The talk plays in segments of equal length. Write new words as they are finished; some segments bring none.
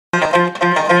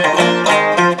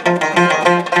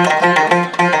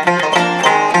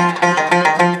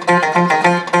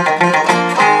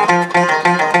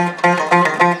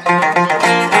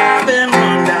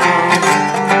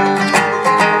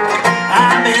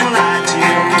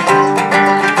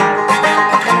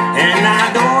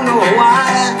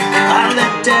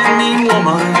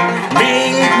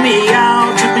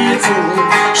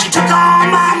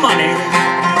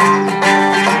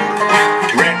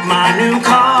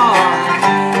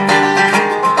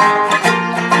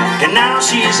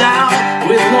she's out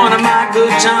with one of my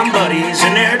good time buddies,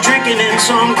 and they're drinking in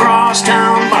some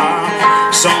crosstown bar.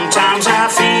 Sometimes I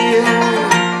feel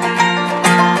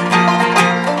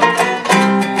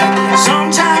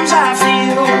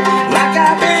like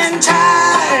I've been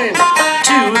tied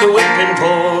to the whipping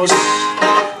post.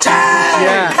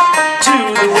 Tied to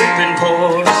the whipping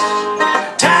post.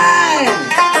 Tied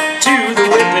to the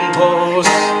whipping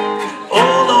post.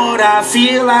 Oh Lord, I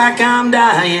feel like I'm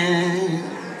dying.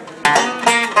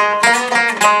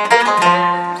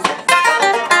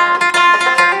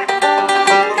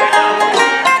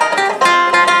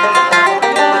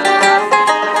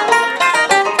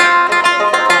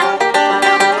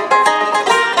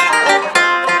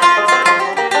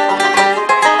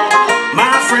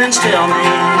 Friends tell me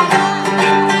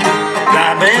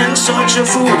I've been such a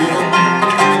fool,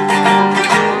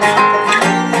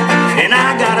 and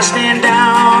I gotta stand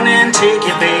down and take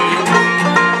it, babe,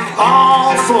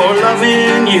 all for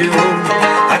loving you.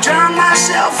 I drown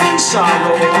myself in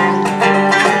sorrow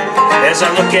as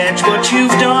I look at what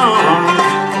you've done.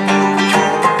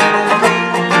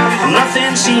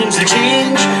 Nothing seems to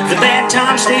change, the bad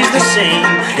time stays the same,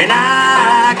 and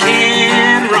I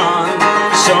can't run.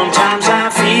 Sometimes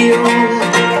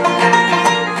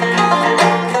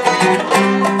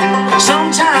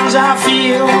I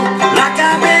feel like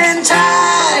I've been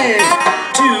tied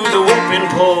to the whipping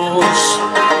post.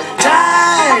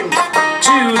 Tied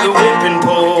to the whipping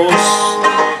post.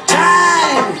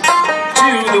 Tied to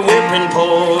the whipping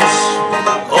post.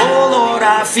 Oh Lord,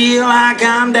 I feel like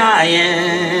I'm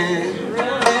dying.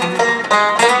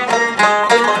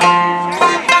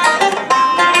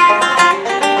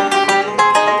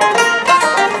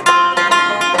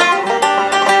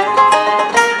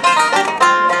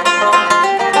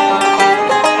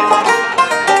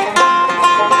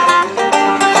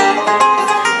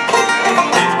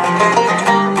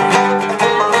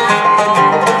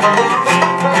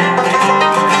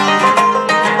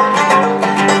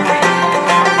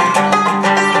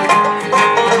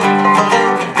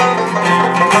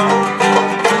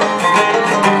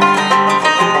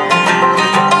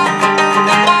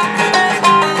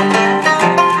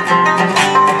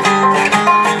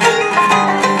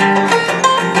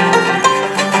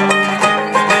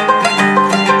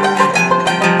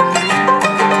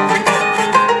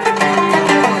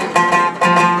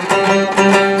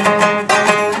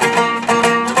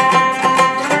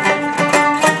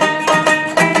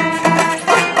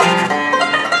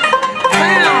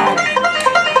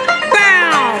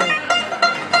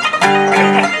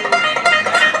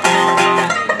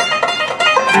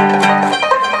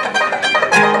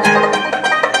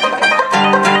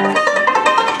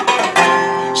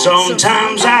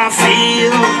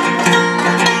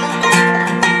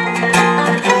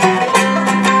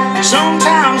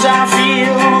 Sometimes I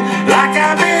feel, like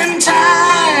I've been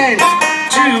tied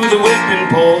to the whipping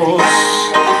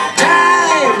post.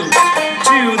 Tied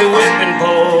to the whipping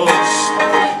post.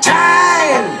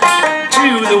 Tied to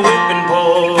the whipping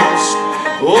post.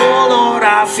 Oh Lord,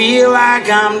 I feel like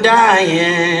I'm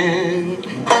dying.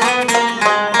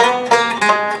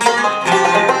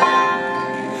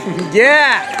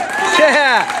 Yeah!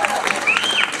 Yeah!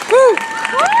 Woo!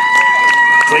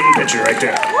 Clayton picture right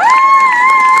there.